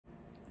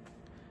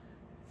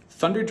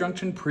Thunder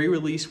Junction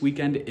pre-release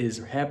weekend is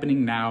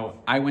happening now.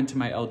 I went to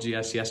my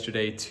LGS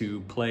yesterday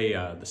to play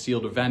the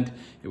sealed event.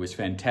 It was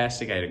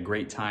fantastic. I had a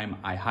great time.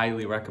 I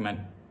highly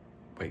recommend...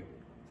 Wait.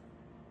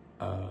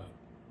 Oh,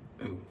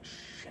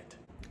 shit.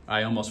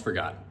 I almost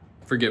forgot.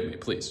 Forgive me,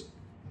 please.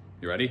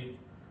 You ready?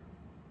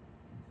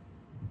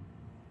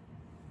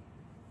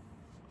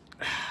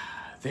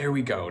 There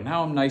we go.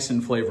 Now I'm nice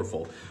and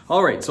flavorful.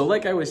 All right, so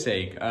like I was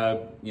saying,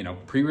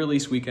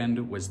 pre-release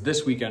weekend was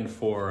this weekend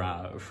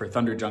for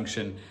Thunder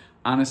Junction.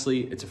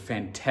 Honestly, it's a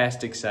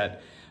fantastic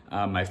set.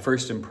 My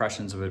first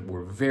impressions of it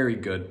were very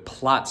good.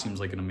 Plot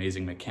seems like an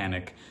amazing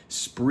mechanic.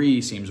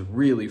 Spree seems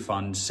really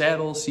fun.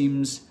 Saddle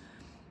seems...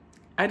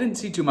 I didn't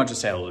see too much of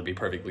Saddle, to be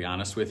perfectly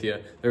honest with you.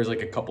 There was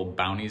like a couple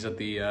bounties at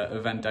the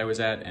event I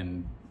was at,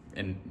 and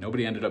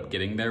nobody ended up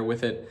getting there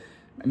with it.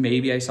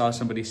 Maybe I saw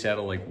somebody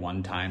saddle like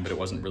one time, but it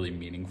wasn't really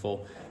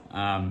meaningful.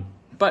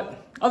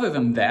 But other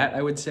than that,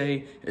 I would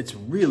say it's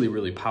really,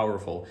 really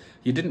powerful.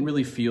 You didn't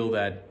really feel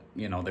that,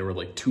 there were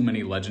like too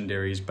many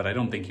legendaries, but I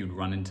don't think you'd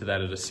run into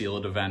that at a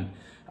sealed event.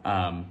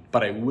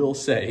 But I will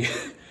say,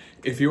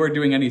 if you are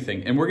doing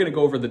anything, and we're going to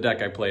go over the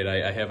deck I played,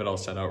 I have it all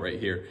set out right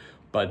here.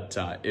 But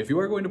if you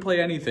are going to play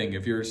anything,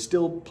 if you're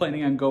still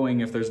planning on going,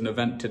 if there's an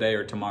event today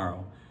or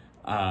tomorrow,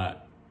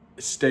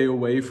 stay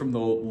away from the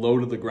low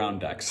to the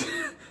ground decks.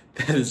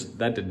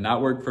 That did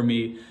not work for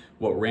me.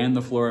 What ran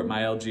the floor at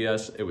my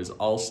LGS, it was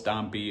all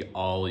stompy,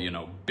 all,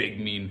 big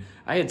mean.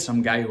 I had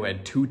some guy who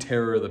had 2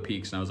 Terror of the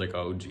Peaks, and I was like,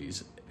 oh,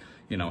 geez.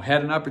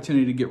 Had an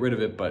opportunity to get rid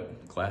of it,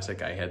 but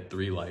classic, I had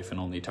 3 life and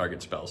only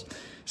target spells.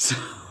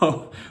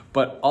 So,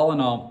 but all in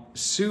all,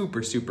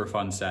 super, super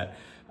fun set.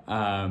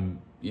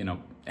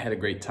 Had a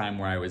great time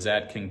where I was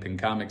at. Kingpin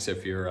Comics,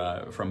 if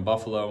you're from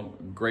Buffalo,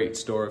 great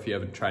store if you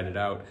haven't tried it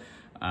out.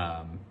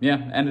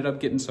 Ended up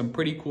getting some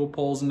pretty cool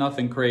pulls,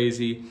 nothing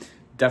crazy.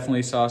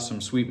 Definitely saw some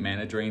sweet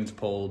mana drains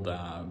pulled.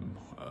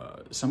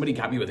 Somebody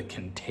got me with a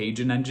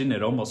Contagion engine.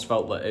 It almost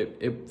felt like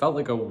it felt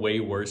like a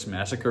way worse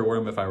Massacre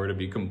Worm, if I were to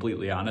be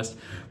completely honest.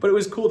 But it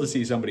was cool to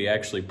see somebody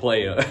actually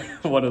play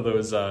one of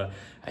those. I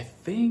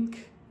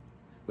think,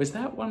 was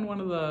that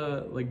one of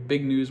the like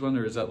big news one,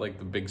 or is that like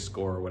the big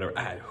score or whatever?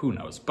 Who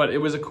knows? But it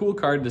was a cool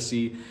card to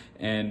see.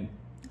 And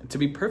to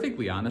be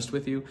perfectly honest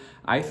with you,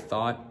 I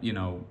thought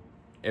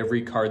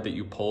every card that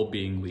you pull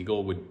being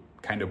legal would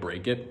kind of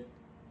break it.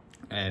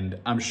 And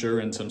I'm sure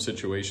in some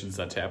situations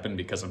that's happened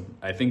because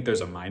I think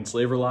there's a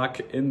Mindslaver lock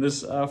in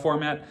this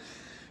format,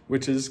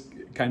 which is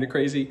kind of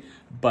crazy.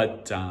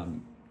 But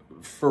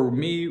for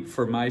me,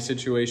 for my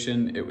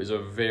situation, it was a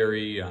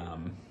very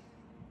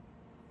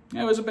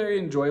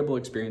enjoyable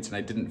experience, and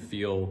I didn't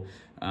feel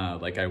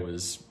like I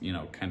was,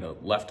 kind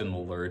of left in the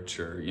lurch,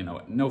 or,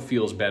 no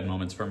feels bad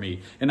moments for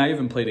me. And I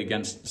even played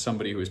against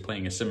somebody who was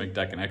playing a Simic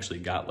deck and actually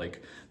got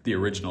like the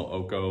original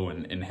Oko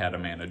and had a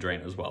mana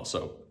drain as well.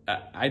 So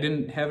I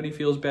didn't have any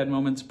feels bad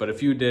moments, but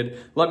if you did,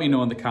 let me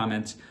know in the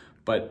comments.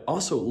 But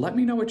also let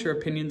me know what your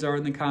opinions are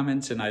in the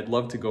comments, and I'd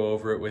love to go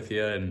over it with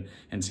you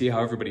and see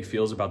how everybody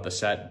feels about the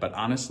set. But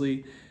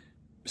honestly,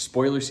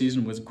 spoiler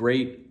season was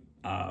great.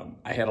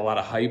 I had a lot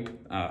of hype.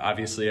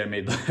 Obviously, I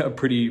made a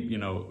pretty,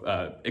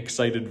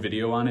 excited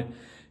video on it,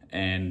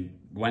 and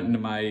went into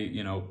my,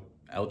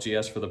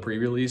 LGS for the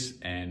pre-release,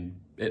 and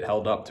it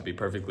held up, to be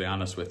perfectly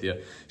honest with you.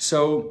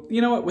 So,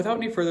 you know what, without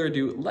any further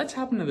ado, let's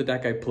hop into the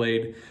deck I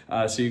played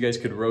so you guys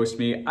could roast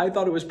me. I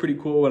thought it was pretty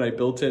cool when I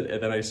built it,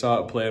 and then I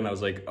saw it play, and I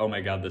was like, oh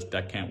my God, this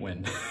deck can't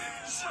win.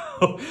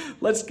 So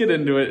let's get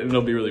into it, and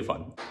it'll be really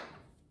fun.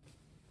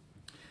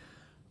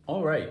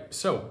 All right,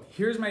 so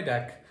here's my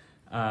deck.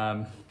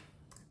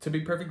 To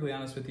be perfectly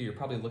honest with you, you're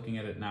probably looking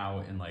at it now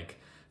and like,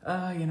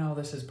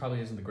 this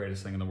probably isn't the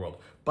greatest thing in the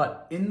world.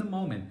 But in the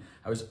moment,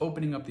 I was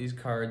opening up these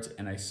cards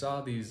and I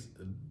saw these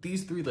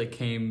 3 like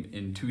came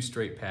in 2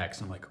 straight packs.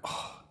 And I'm like,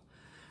 oh,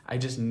 I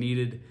just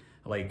needed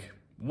like,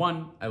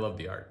 one, I love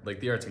the art. Like,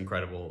 the art's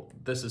incredible.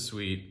 This is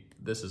sweet.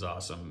 This is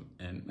awesome.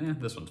 And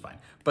this one's fine.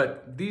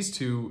 But these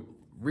 2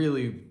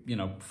 really,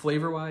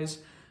 flavor-wise,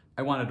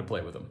 I wanted to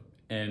play with them.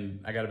 And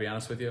I gotta be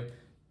honest with you,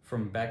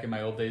 from back in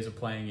my old days of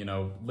playing,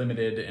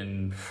 limited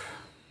and,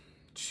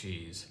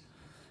 jeez,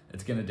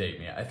 it's gonna date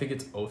me. I think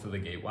it's Oath of the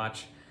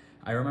Gatewatch.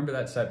 I remember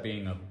that set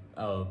being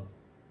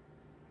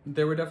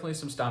there were definitely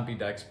some stompy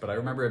decks, but I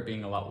remember it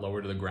being a lot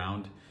lower to the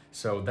ground.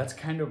 So that's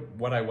kind of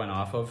what I went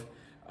off of.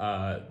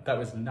 That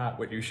was not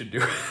what you should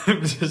do,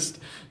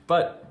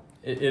 but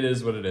it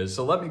is what it is.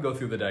 So let me go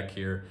through the deck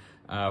here.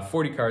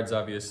 40 cards,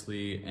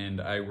 obviously,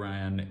 and I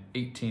ran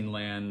 18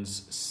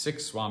 lands,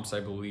 6 swamps, I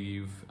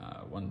believe.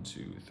 1,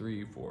 2,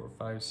 3, 4,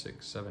 5,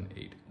 6, 7,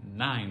 8,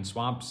 9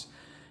 swamps,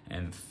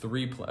 and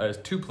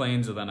 2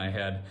 plains, and then I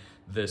had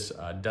this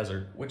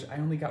desert, which I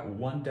only got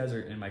 1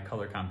 desert in my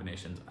color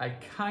combinations. I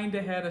kind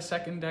of had a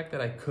second deck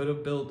that I could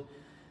have built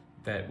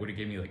that would have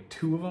given me like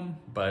 2 of them,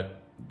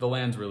 but the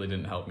lands really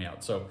didn't help me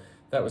out. So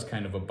that was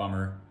kind of a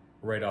bummer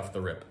right off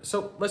the rip.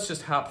 So let's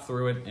just hop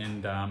through it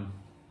and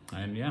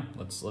yeah,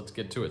 let's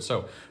get to it.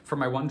 So for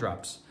my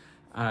 1-drops,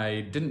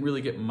 I didn't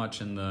really get much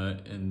in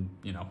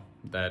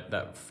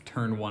that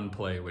turn one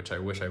play, which I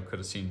wish I could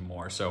have seen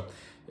more. So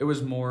it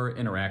was more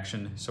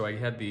interaction. So I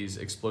had these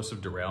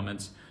explosive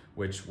derailments,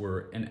 which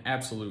were an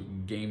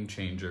absolute game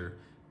changer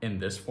in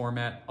this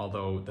format,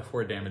 although the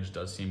 4 damage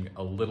does seem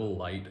a little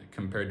light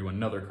compared to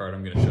another card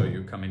I'm going to show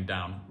you coming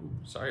down. Ooh,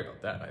 sorry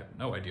about that. I have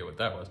no idea what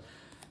that was.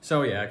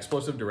 So yeah,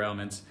 explosive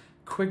derailments.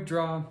 Quick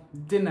draw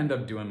didn't end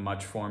up doing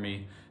much for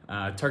me.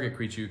 Target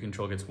creature you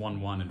control gets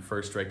 1/1 and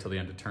first strike till the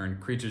end of turn.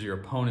 Creatures your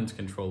opponents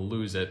control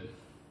lose it.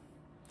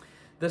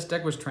 This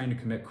deck was trying to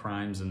commit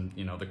crimes, and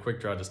you know, the quick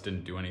draw just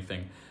didn't do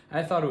anything.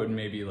 I thought it would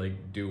maybe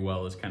like do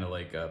well as kind of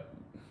like a,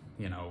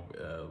 you know,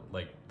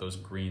 like those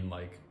green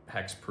like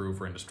hexproof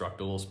or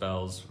indestructible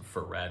spells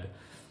for red,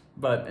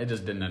 but it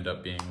just didn't end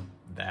up being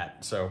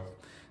that. So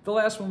the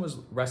last one was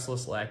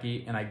Restless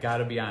Lackey, and I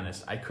gotta be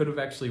honest, I could have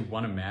actually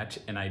won a match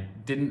and I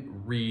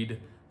didn't read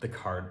the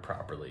card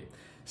properly.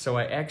 So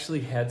I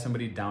actually had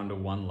somebody down to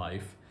 1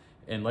 life,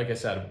 and like I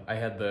said, I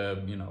had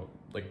the, you know,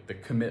 like the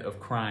commit of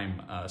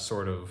crime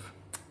sort of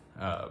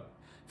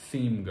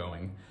theme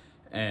going,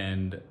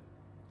 and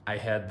I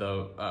had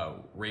the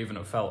Raven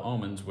of Fell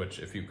Omens, which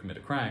if you commit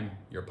a crime,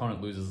 your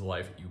opponent loses a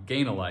life, you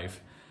gain a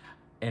life,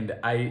 and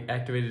I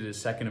activated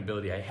his second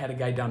ability. I had a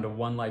guy down to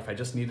 1 life, I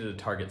just needed a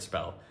target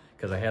spell,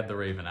 because I had the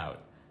Raven out,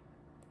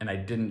 and I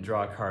didn't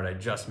draw a card, I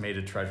just made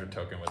a treasure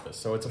token with this.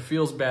 So it's a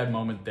feels bad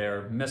moment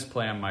there,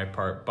 misplay on my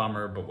part,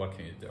 bummer, but what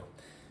can you do?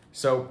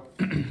 So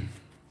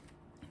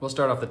we'll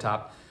start off the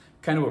top.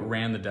 Kind of what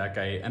ran the deck,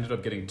 I ended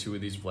up getting 2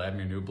 of these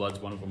Vladimir Newbloods.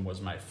 One of them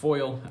was my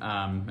foil,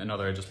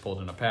 another I just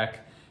pulled in a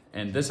pack,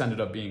 and this ended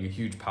up being a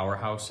huge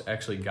powerhouse.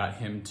 Actually got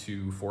him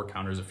to 4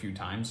 counters a few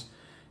times,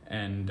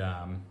 and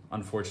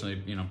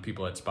unfortunately, you know,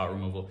 people had spot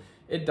removal.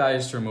 It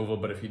dies to removal,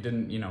 but if you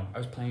didn't, you know, I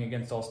was playing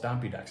against all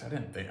Stompy decks. I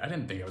didn't think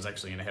I was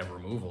actually gonna have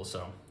removal,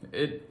 so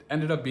it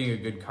ended up being a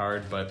good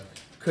card, but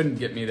couldn't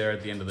get me there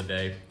at the end of the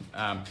day.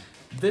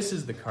 This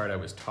is the card I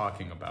was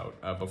talking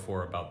about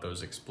before, about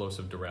those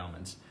explosive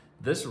derailments.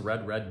 This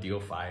red deal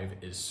 5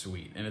 is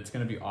sweet, and it's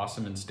going to be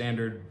awesome in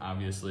standard,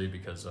 obviously,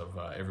 because of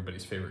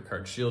everybody's favorite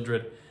card,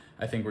 Shieldred.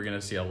 I think we're going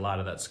to see a lot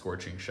of that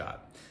Scorching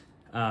Shot.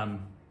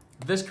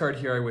 This card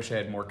here I wish I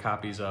had more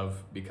copies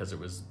of, because it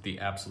was the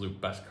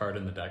absolute best card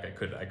in the deck. I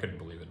couldn't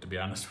believe it, to be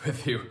honest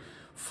with you.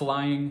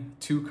 Flying,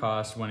 2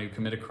 cost, when you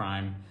commit a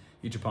crime,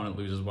 each opponent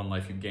loses 1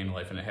 life, you gain a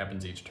life, and it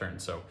happens each turn.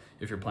 So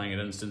if you're playing at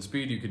instant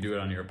speed, you could do it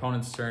on your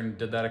opponent's turn.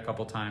 Did that a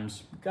couple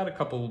times. Got a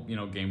couple, you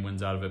know, game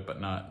wins out of it, but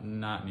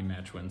not any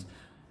match wins.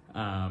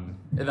 And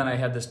then I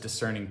had this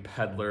Discerning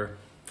Peddler.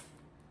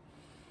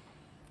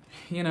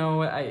 You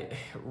know, I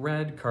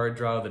red card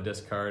draw the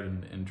discard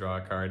and draw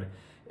a card.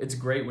 It's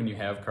great when you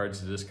have cards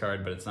to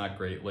discard, but it's not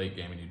great late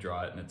game and you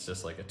draw it and it's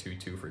just like a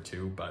 2/2 for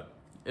 2, but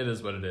it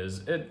is what it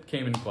is. It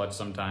came in clutch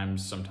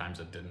sometimes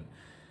it didn't.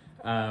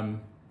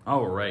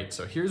 All right,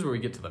 so here's where we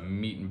get to the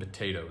meat and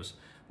potatoes.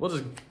 We'll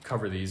just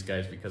cover these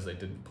guys because they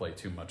didn't play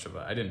too much of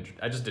it.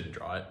 I just didn't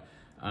draw it.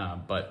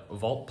 But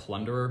Vault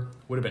Plunderer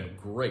would have been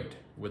great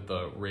with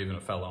the Raven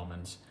of Fell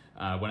Omens.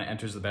 When it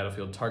enters the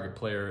battlefield, target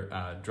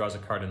player draws a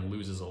card and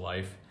loses a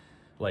life.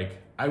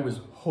 Like, I was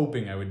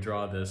hoping I would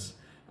draw this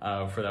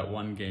for that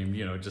one game,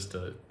 you know, just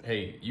to,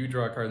 hey, you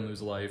draw a card and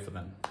lose a life, and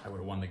then I would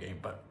have won the game,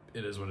 but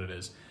it is what it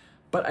is.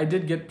 But I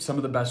did get some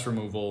of the best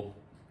removal,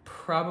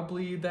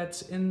 probably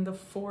that's in the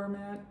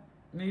format,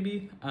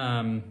 maybe.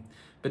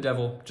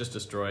 Bedevil, just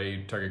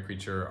destroy target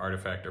creature,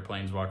 artifact, or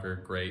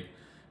planeswalker, great.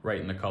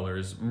 Right in the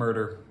colors.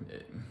 Murder,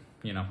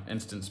 you know,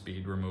 instant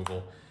speed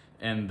removal.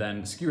 And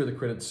then Skewer the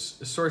Crit,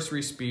 it's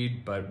sorcery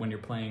speed, but when you're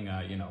playing,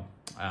 you know,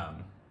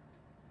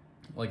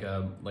 like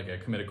a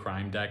commit a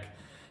crime deck,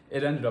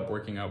 it ended up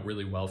working out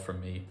really well for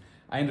me.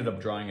 I ended up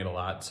drawing it a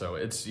lot, so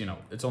it's, you know,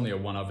 it's only a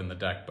 1 of in the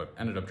deck, but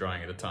ended up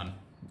drawing it a ton.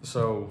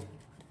 So,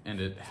 and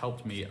it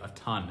helped me a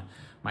ton.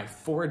 My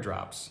 4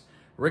 drops,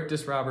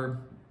 Rictus Robber,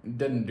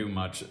 didn't do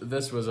much.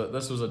 This was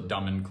a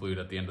dumb include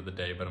at the end of the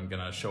day, but I'm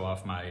gonna show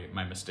off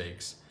my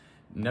mistakes.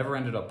 Never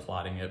ended up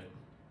plotting it.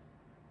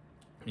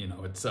 You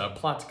know, it's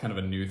plot's kind of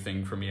a new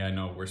thing for me. I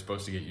know we're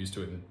supposed to get used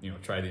to it and, you know,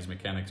 try these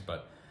mechanics,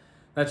 but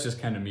that's just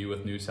kind of me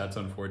with new sets,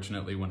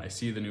 unfortunately. When I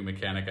see the new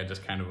mechanic, I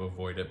just kind of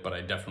avoid it, but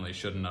I definitely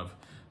shouldn't have.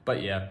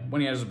 But yeah,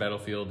 when he enters the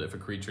battlefield, if a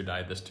creature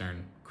died this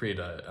turn, create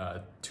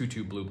a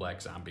 2/2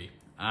 blue-black zombie.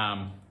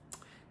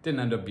 Didn't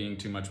end up being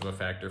too much of a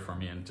factor for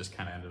me and just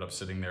kind of ended up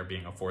sitting there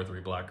being a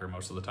 4/3 blocker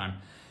most of the time.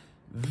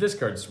 This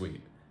card's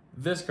sweet.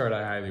 This card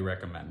I highly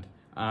recommend.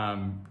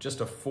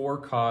 Just a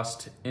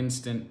 4-cost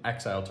instant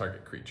exile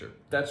target creature.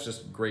 That's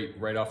just great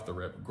right off the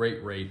rip.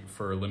 Great rate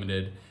for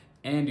limited.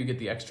 And you get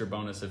the extra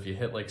bonus if you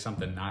hit like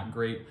something not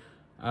great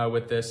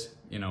with this,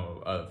 you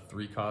know, a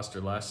 3-cost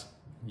or less,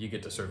 you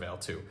get to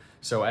surveil too.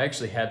 So I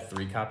actually had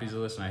 3 copies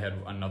of this and I had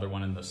another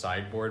one in the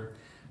sideboard.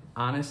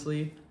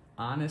 Honestly,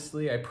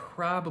 I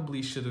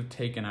probably should have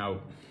taken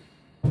out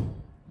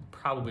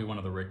probably one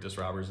of the Rictus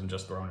Robbers and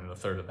just thrown in a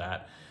third of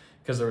that,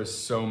 because there was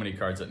so many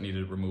cards that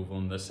needed removal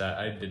in this set.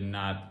 I did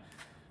not,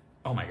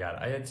 oh my God,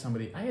 I had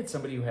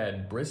somebody who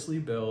had Bristly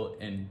Bill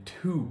and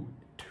two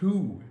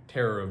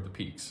Terror of the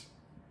Peaks.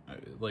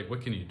 Like,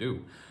 what can you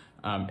do?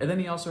 And then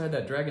he also had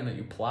that dragon that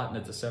you plot, and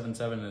it's a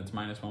 7/7, and it's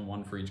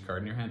 -1/1 for each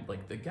card in your hand.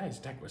 Like, the guy's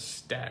deck was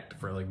stacked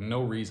for like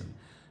no reason.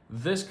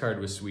 This card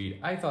was sweet.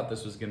 I thought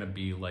this was gonna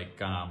be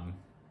like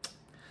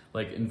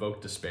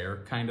Invoke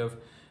Despair kind of,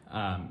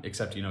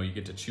 except you know you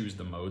get to choose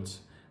the modes.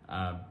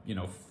 You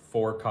know,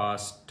 4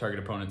 cost, target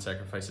opponent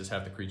sacrifices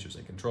half the creatures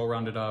they control,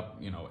 rounded up.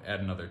 You know, add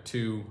another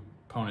 2.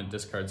 Opponent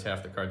discards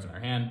half the cards in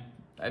their hand.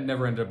 I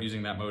never ended up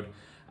using that mode.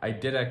 I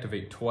did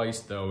activate twice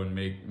though and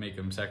make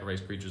them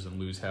sacrifice creatures and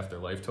lose half their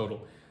life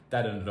total.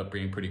 That ended up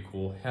being pretty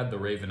cool. Had the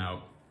Raven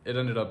out. It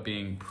ended up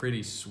being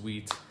pretty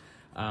sweet.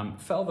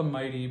 Fell the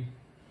Mighty.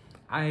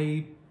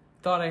 I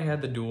thought I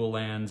had the dual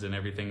lands and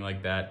everything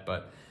like that,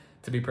 but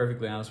to be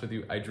perfectly honest with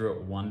you, I drew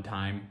it 1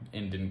 time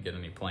and didn't get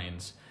any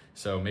planes.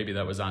 So maybe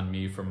that was on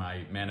me for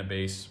my mana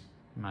base.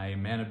 My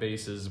mana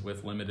bases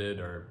with limited,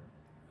 or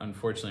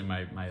unfortunately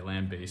my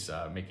land base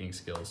making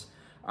skills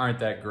aren't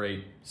that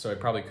great, so I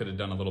probably could have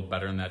done a little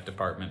better in that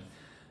department.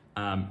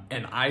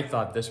 And I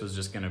thought this was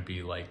just gonna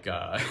be like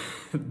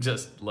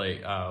just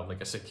like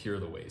a Secure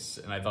the Waste,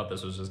 and I thought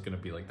this was just gonna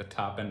be like the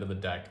top end of the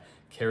deck,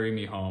 carry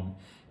me home.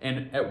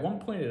 And at one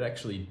point it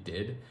actually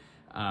did,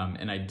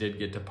 and I did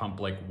get to pump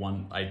like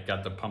I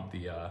got to pump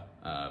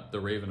the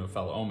Raven of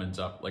Fell Omens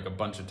up like a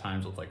bunch of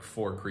times with like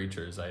 4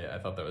 creatures. I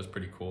thought that was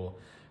pretty cool.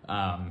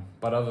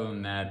 But other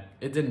than that,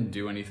 it didn't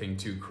do anything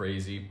too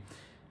crazy.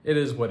 It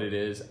is what it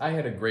is. I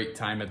had a great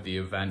time at the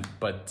event,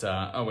 but,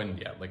 oh, and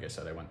yeah, like I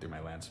said, I went through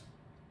my lands.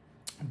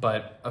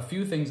 But a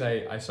few things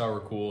I saw were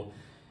cool.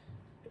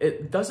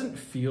 It doesn't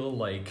feel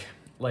like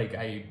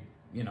I,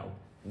 you know,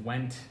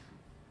 went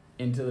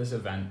into this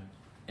event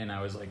and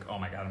I was like, oh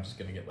my God, I'm just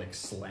gonna get like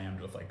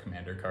slammed with like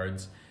commander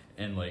cards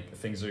and like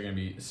things are gonna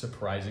be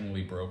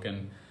surprisingly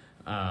broken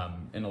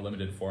in a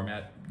limited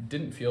format.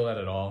 Didn't feel that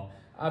at all.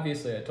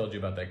 Obviously, I told you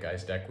about that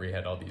guy's deck where he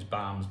had all these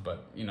bombs,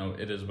 but you know,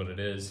 it is what it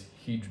is.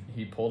 He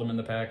pulled them in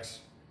the packs,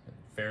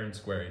 fair and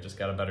square. He just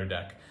got a better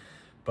deck.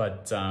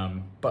 But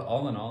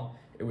all in all,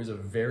 it was a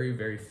very,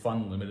 very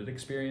fun limited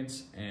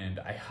experience, and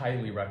I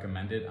highly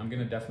recommend it. I'm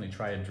gonna definitely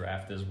try a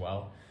draft as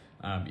well,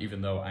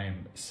 even though I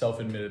am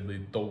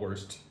self-admittedly the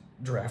worst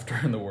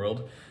drafter in the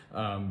world.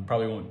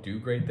 Probably won't do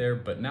great there,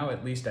 but now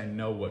at least I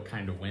know what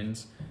kind of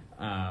wins.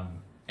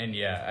 And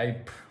yeah,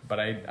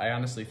 I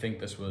honestly think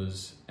this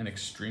was an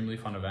extremely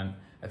fun event.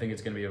 I think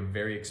it's going to be a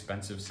very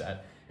expensive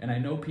set. And I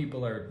know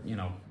people are, you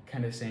know,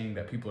 kind of saying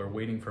that people are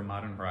waiting for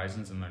Modern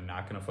Horizons and they're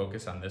not going to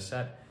focus on this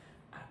set.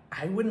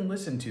 I wouldn't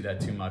listen to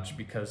that too much,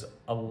 because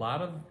a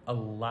lot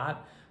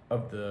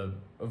of the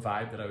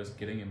vibe that I was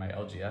getting in my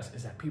LGS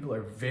is that people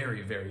are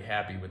very, very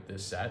happy with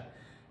this set.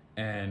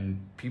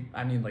 And people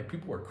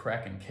were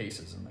cracking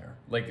cases in there,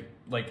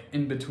 like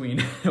in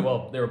between.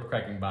 Well, they were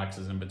cracking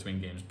boxes in between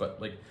games,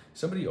 but like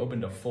somebody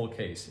opened a full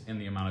case in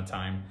the amount of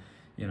time.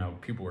 You know,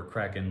 people were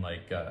cracking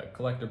like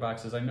collector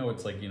boxes. I know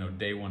it's like, you know,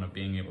 day 1 of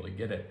being able to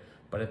get it,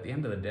 but at the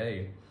end of the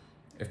day,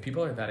 if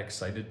people are that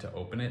excited to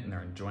open it and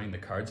they're enjoying the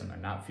cards and they're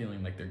not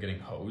feeling like they're getting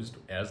hosed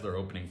as they're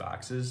opening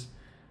boxes,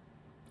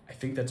 I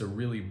think that's a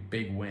really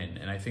big win,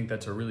 and I think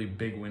that's a really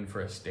big win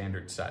for a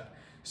standard set.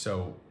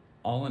 So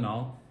all in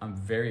all, I'm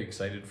very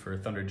excited for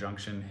Thunder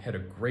Junction. Had a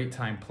great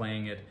time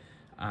playing it.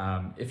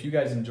 If you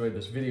guys enjoyed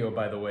this video,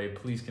 by the way,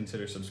 please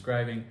consider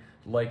subscribing,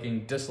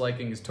 liking,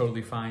 disliking is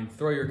totally fine.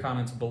 Throw your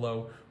comments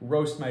below.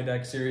 Roast my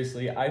deck,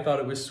 seriously. I thought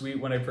it was sweet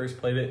when I first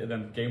played it, and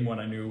then game 1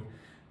 I knew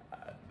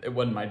it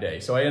wasn't my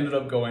day. So I ended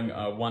up going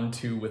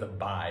 1-2 with a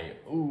bye.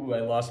 Ooh, I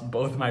lost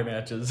both my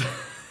matches.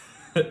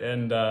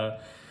 and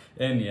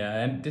yeah,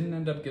 and didn't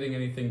end up getting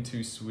anything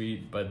too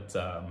sweet, but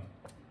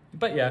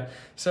yeah,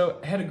 so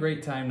I had a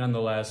great time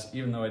nonetheless,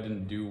 even though I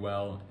didn't do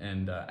well.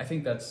 And I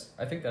think that's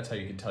how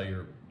you can tell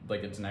you're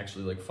like it's an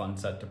actually like fun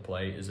set to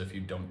play, is if you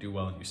don't do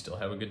well and you still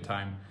have a good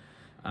time.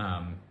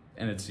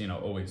 And it's, you know,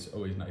 always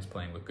nice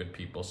playing with good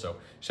people. So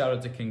shout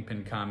out to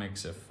Kingpin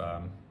Comics. If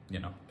you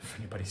know, if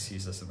anybody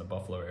sees this in the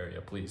Buffalo area,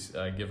 please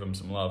give them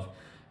some love.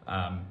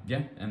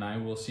 Yeah, and I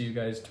will see you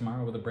guys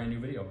tomorrow with a brand new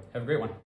video. Have a great one.